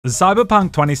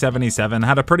Cyberpunk 2077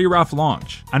 had a pretty rough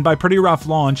launch, and by pretty rough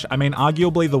launch, I mean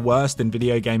arguably the worst in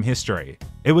video game history.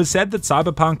 It was said that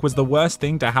Cyberpunk was the worst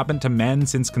thing to happen to men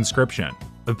since conscription.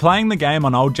 But playing the game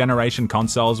on old generation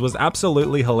consoles was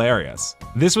absolutely hilarious.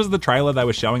 This was the trailer they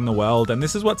were showing the world, and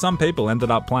this is what some people ended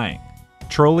up playing.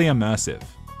 Truly immersive.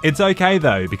 It's okay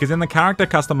though, because in the character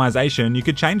customization, you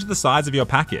could change the size of your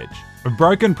package.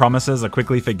 Broken promises are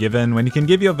quickly forgiven when you can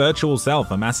give your virtual self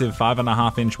a massive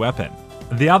 5.5-inch weapon.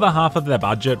 The other half of their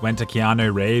budget went to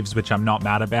Keanu Reeves, which I'm not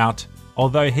mad about,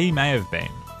 although he may have been.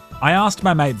 I asked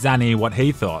my mate Zanny what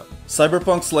he thought.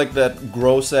 Cyberpunk's like that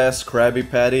gross-ass Krabby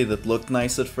Patty that looked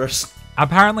nice at first.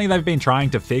 Apparently they've been trying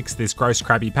to fix this gross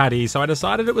Krabby Patty, so I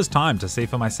decided it was time to see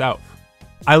for myself.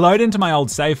 I load into my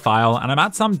old save file and I'm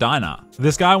at some diner.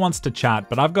 This guy wants to chat,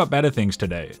 but I've got better things to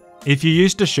do. If you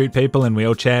used to shoot people in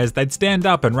wheelchairs, they'd stand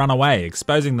up and run away,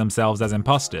 exposing themselves as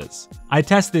imposters. I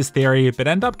test this theory, but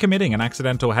end up committing an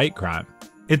accidental hate crime.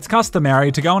 It's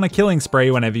customary to go on a killing spree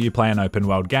whenever you play an open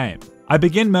world game. I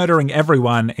begin murdering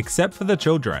everyone except for the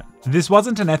children. This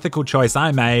wasn't an ethical choice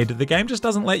I made, the game just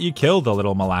doesn't let you kill the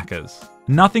little malakas.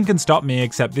 Nothing can stop me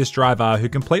except this driver who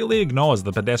completely ignores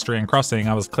the pedestrian crossing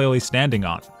I was clearly standing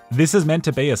on. This is meant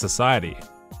to be a society.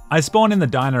 I spawn in the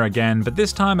diner again, but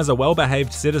this time as a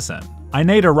well-behaved citizen. I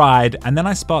need a ride, and then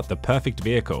I spot the perfect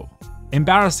vehicle.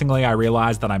 Embarrassingly, I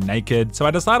realise that I'm naked, so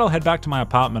I decide I'll head back to my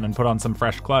apartment and put on some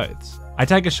fresh clothes. I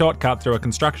take a shortcut through a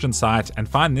construction site and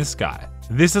find this guy.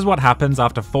 This is what happens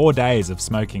after 4 days of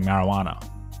smoking marijuana.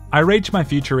 I reach my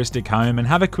futuristic home and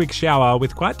have a quick shower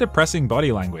with quite depressing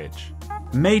body language.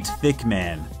 Meet Thick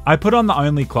Man. I put on the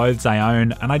only clothes I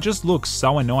own, and I just look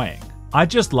so annoying. I'd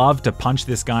just love to punch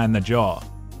this guy in the jaw.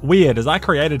 Weird, as I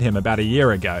created him about a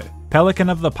year ago.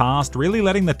 Pelican of the past, really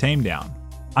letting the team down.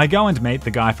 I go and meet the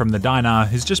guy from the diner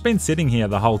who's just been sitting here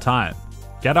the whole time.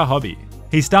 Get a hobby.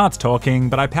 He starts talking,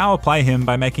 but I power play him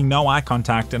by making no eye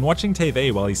contact and watching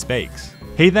TV while he speaks.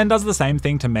 He then does the same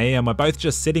thing to me and we're both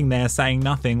just sitting there saying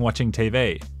nothing watching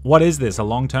TV. What is this, a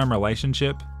long-term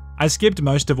relationship? I skipped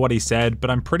most of what he said,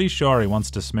 but I'm pretty sure he wants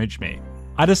to smooch me.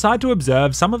 I decide to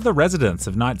observe some of the residents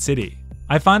of Night City.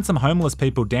 I find some homeless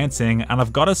people dancing, and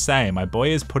I've gotta say, my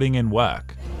boy is putting in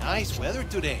work. Nice weather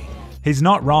today. He's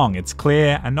not wrong, it's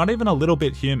clear and not even a little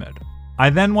bit humid. I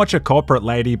then watch a corporate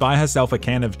lady buy herself a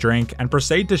can of drink and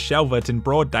proceed to shelve it in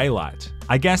broad daylight.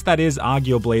 I guess that is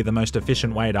arguably the most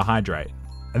efficient way to hydrate.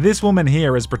 This woman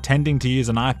here is pretending to use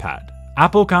an iPad.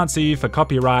 Apple can't sue you for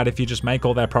copyright if you just make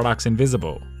all their products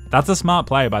invisible. That's a smart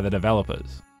play by the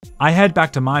developers. I head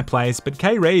back to my place, but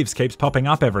K. Reeves keeps popping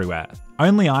up everywhere.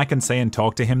 Only I can see and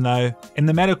talk to him though. In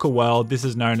the medical world, this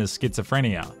is known as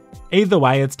schizophrenia. Either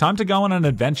way, it's time to go on an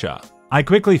adventure. I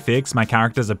quickly fix my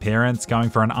character's appearance,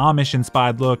 going for an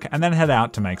Amish-inspired look, and then head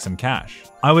out to make some cash.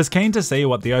 I was keen to see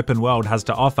what the open world has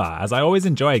to offer, as I always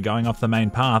enjoy going off the main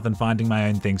path and finding my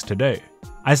own things to do.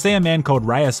 I see a man called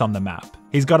Reyes on the map.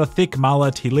 He's got a thick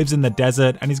mullet, he lives in the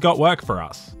desert, and he's got work for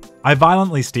us. I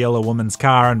violently steal a woman's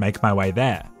car and make my way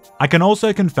there. I can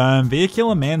also confirm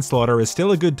vehicular manslaughter is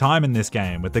still a good time in this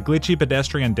game, with the glitchy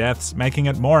pedestrian deaths making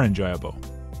it more enjoyable.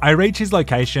 I reach his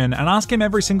location and ask him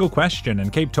every single question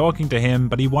and keep talking to him,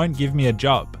 but he won't give me a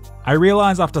job. I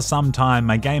realise after some time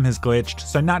my game has glitched,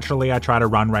 so naturally I try to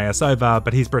run Reyes over,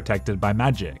 but he's protected by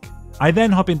magic. I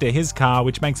then hop into his car,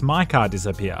 which makes my car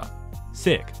disappear.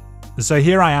 Sick. So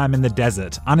here I am in the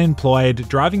desert, unemployed,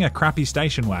 driving a crappy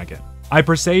station wagon. I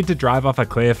proceed to drive off a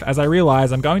cliff as I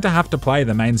realise I'm going to have to play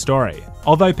the main story,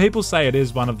 although people say it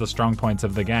is one of the strong points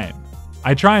of the game.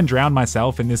 I try and drown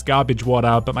myself in this garbage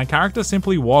water, but my character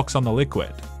simply walks on the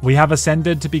liquid. We have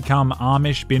ascended to become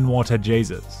Amish Binwater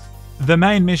Jesus. The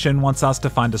main mission wants us to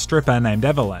find a stripper named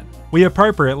Evelyn. We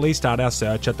appropriately start our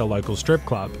search at the local strip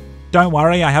club. Don't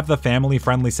worry, I have the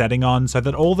family-friendly setting on so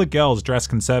that all the girls dress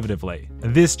conservatively.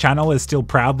 This channel is still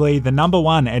proudly the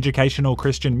 #1 educational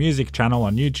Christian music channel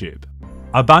on YouTube.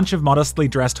 A bunch of modestly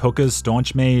dressed hookers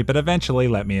staunch me, but eventually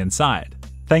let me inside.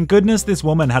 Thank goodness this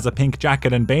woman has a pink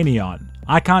jacket and beanie on.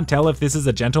 I can't tell if this is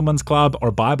a gentleman's club or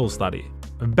Bible study.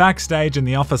 Backstage in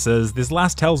the offices, this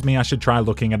lass tells me I should try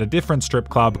looking at a different strip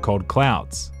club called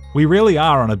Clouds. We really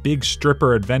are on a big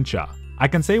stripper adventure. I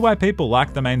can see why people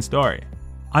like the main story.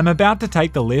 I'm about to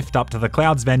take the lift up to the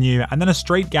Clouds venue and then a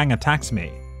street gang attacks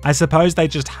me. I suppose they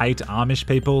just hate Amish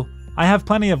people. I have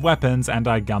plenty of weapons and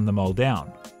I gun them all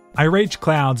down. I reach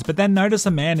Clouds, but then notice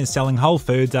a man is selling Whole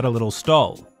Foods at a little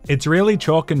stall. It's really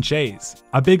chalk and cheese.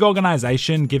 A big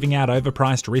organisation giving out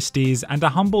overpriced wristies and a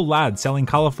humble lad selling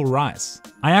colourful rice.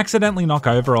 I accidentally knock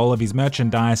over all of his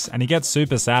merchandise and he gets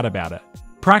super sad about it.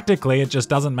 Practically, it just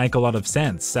doesn't make a lot of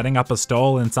sense, setting up a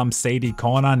stall in some seedy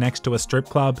corner next to a strip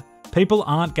club. People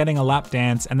aren't getting a lap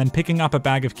dance and then picking up a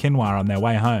bag of quinoa on their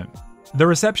way home. The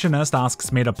receptionist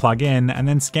asks me to plug in and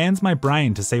then scans my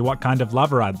brain to see what kind of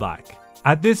lover I'd like.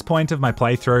 At this point of my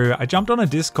playthrough, I jumped on a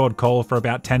Discord call for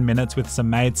about 10 minutes with some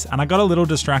mates and I got a little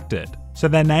distracted. So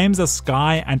their names are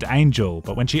Sky and Angel,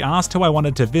 but when she asked who I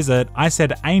wanted to visit, I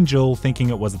said Angel thinking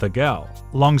it was the girl.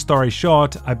 Long story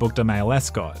short, I booked a male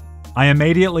escort. I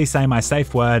immediately say my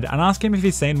safe word and ask him if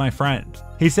he's seen my friend.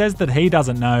 He says that he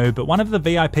doesn't know, but one of the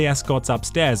VIP escorts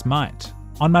upstairs might.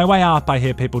 On my way up, I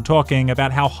hear people talking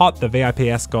about how hot the VIP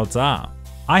escorts are.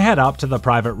 I head up to the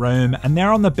private room, and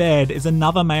there on the bed is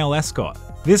another male escort.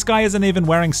 This guy isn't even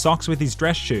wearing socks with his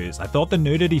dress shoes. I thought the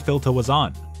nudity filter was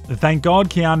on. Thank God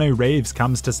Keanu Reeves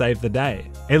comes to save the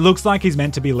day. It looks like he's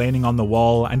meant to be leaning on the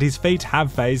wall, and his feet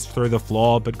have phased through the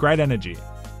floor, but great energy.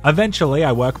 Eventually,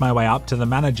 I work my way up to the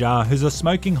manager, who's a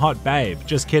smoking hot babe.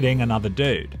 Just kidding, another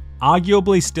dude.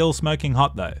 Arguably still smoking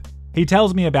hot though. He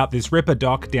tells me about this ripper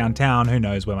doc downtown who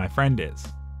knows where my friend is.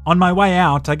 On my way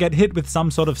out, I get hit with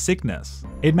some sort of sickness.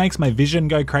 It makes my vision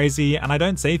go crazy and I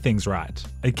don't see things right.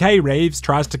 Kay Reeves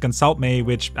tries to consult me,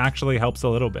 which actually helps a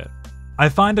little bit. I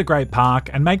find a great park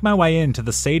and make my way into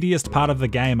the seediest part of the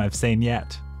game I've seen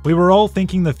yet. We were all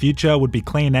thinking the future would be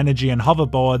clean energy and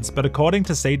hoverboards, but according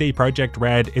to CD Projekt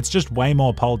Red, it's just way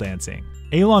more pole dancing.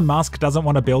 Elon Musk doesn't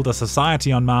want to build a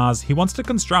society on Mars, he wants to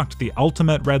construct the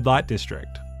ultimate red light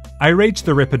district. I reach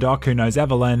the Ripper Doc who knows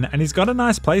Evelyn, and he's got a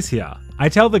nice place here. I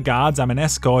tell the guards I'm an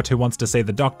escort who wants to see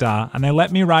the doctor, and they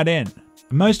let me right in.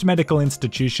 Most medical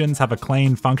institutions have a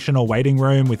clean, functional waiting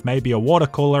room with maybe a water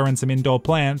cooler and some indoor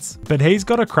plants, but he's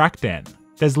got a crack den.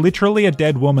 There's literally a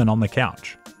dead woman on the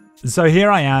couch. So here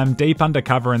I am, deep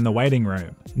undercover in the waiting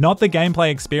room. Not the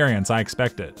gameplay experience I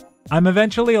expected. I'm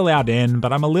eventually allowed in,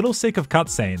 but I'm a little sick of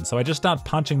cutscenes, so I just start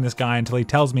punching this guy until he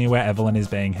tells me where Evelyn is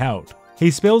being held.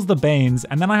 He spills the beans,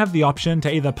 and then I have the option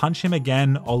to either punch him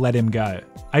again or let him go.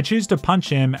 I choose to punch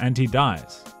him and he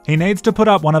dies. He needs to put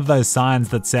up one of those signs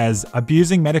that says,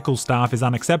 abusing medical staff is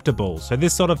unacceptable, so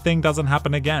this sort of thing doesn't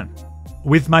happen again.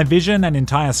 With my vision and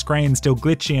entire screen still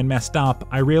glitchy and messed up,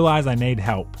 I realize I need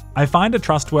help. I find a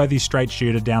trustworthy straight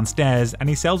shooter downstairs and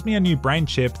he sells me a new brain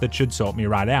chip that should sort me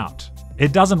right out.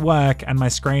 It doesn't work and my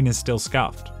screen is still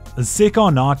scuffed. Sick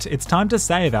or not, it's time to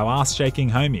save our ass-shaking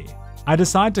homie. I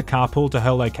decide to carpool to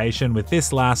her location with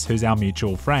this lass who's our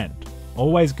mutual friend.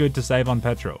 Always good to save on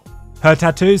petrol. Her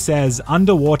tattoo says,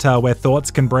 underwater where thoughts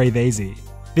can breathe easy.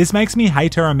 This makes me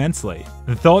hate her immensely.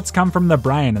 The thoughts come from the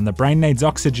brain and the brain needs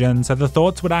oxygen, so the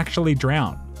thoughts would actually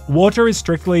drown. Water is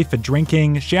strictly for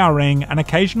drinking, showering, and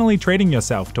occasionally treating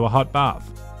yourself to a hot bath.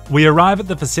 We arrive at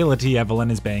the facility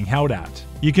Evelyn is being held at.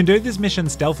 You can do this mission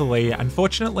stealthily, and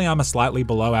fortunately I'm a slightly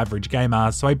below average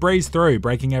gamer, so I breeze through,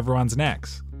 breaking everyone's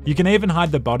necks. You can even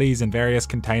hide the bodies in various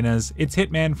containers. It's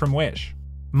Hitman from Wish.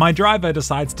 My driver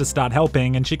decides to start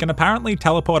helping and she can apparently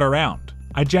teleport around.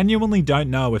 I genuinely don't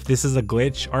know if this is a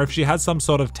glitch or if she has some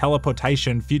sort of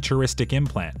teleportation futuristic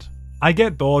implant. I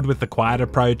get bored with the quiet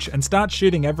approach and start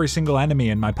shooting every single enemy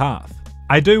in my path.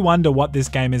 I do wonder what this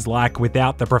game is like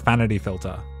without the profanity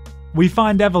filter. We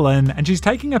find Evelyn and she's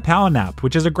taking a power nap,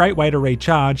 which is a great way to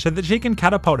recharge so that she can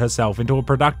catapult herself into a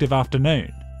productive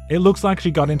afternoon. It looks like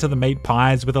she got into the meat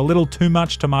pies with a little too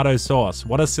much tomato sauce.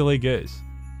 What a silly goose.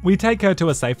 We take her to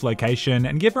a safe location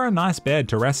and give her a nice bed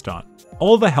to rest on.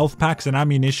 All the health packs and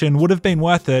ammunition would have been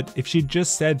worth it if she'd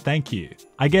just said thank you.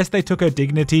 I guess they took her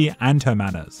dignity and her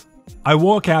manners. I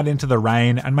walk out into the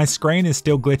rain and my screen is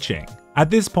still glitching. At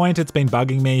this point it's been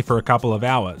bugging me for a couple of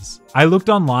hours. I looked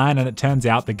online and it turns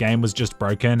out the game was just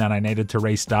broken and I needed to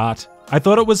restart. I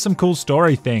thought it was some cool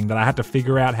story thing that I had to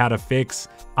figure out how to fix.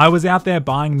 I was out there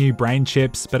buying new brain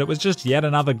chips, but it was just yet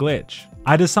another glitch.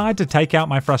 I decide to take out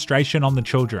my frustration on the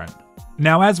children.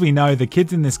 Now as we know, the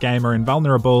kids in this game are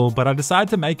invulnerable, but I decide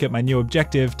to make it my new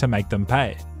objective to make them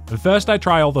pay. First I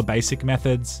try all the basic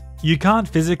methods. You can't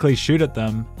physically shoot at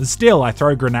them. Still, I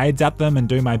throw grenades at them and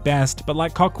do my best, but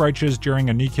like cockroaches during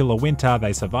a nuclear winter,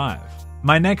 they survive.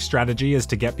 My next strategy is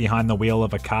to get behind the wheel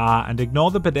of a car and ignore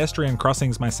the pedestrian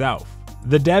crossings myself.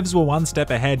 The devs were one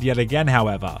step ahead yet again,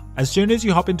 however. As soon as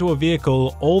you hop into a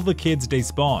vehicle, all the kids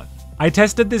despawn. I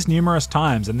tested this numerous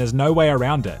times and there's no way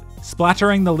around it.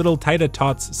 Splattering the little tater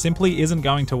tots simply isn't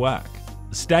going to work.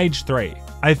 Stage 3.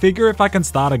 I figure if I can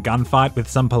start a gunfight with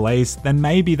some police, then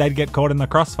maybe they'd get caught in the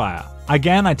crossfire.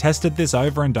 Again, I tested this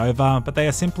over and over, but they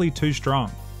are simply too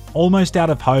strong. Almost out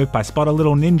of hope, I spot a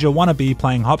little ninja wannabe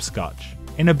playing hopscotch.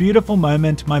 In a beautiful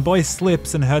moment, my boy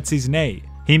slips and hurts his knee.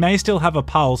 He may still have a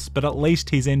pulse, but at least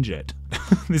he's injured.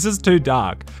 This is too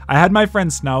dark. I had my friend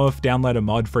Snowif download a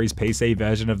mod for his PC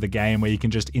version of the game where you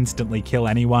can just instantly kill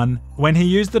anyone. When he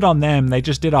used it on them, they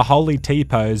just did a holy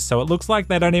T-pose, so it looks like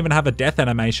they don't even have a death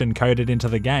animation coded into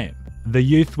the game. The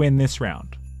youth win this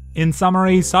round. In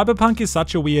summary, Cyberpunk is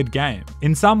such a weird game.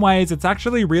 In some ways, it's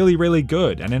actually really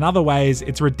good, and in other ways,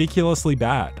 it's ridiculously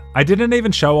bad. I didn't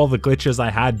even show all the glitches I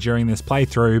had during this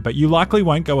playthrough, but you likely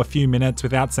won't go a few minutes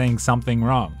without seeing something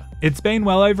wrong. It's been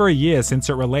well over a year since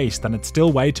it released and it's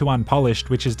still way too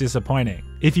unpolished, which is disappointing.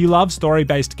 If you love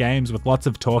story-based games with lots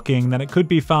of talking, then it could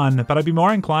be fun, but I'd be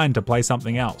more inclined to play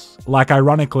something else. Like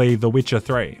ironically, The Witcher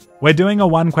 3. We're doing a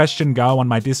one question go on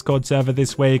my Discord server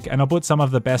this week, and I'll put some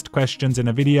of the best questions in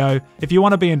a video. If you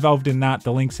want to be involved in that,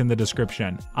 the link's in the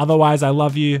description. Otherwise, I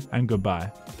love you and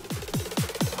goodbye.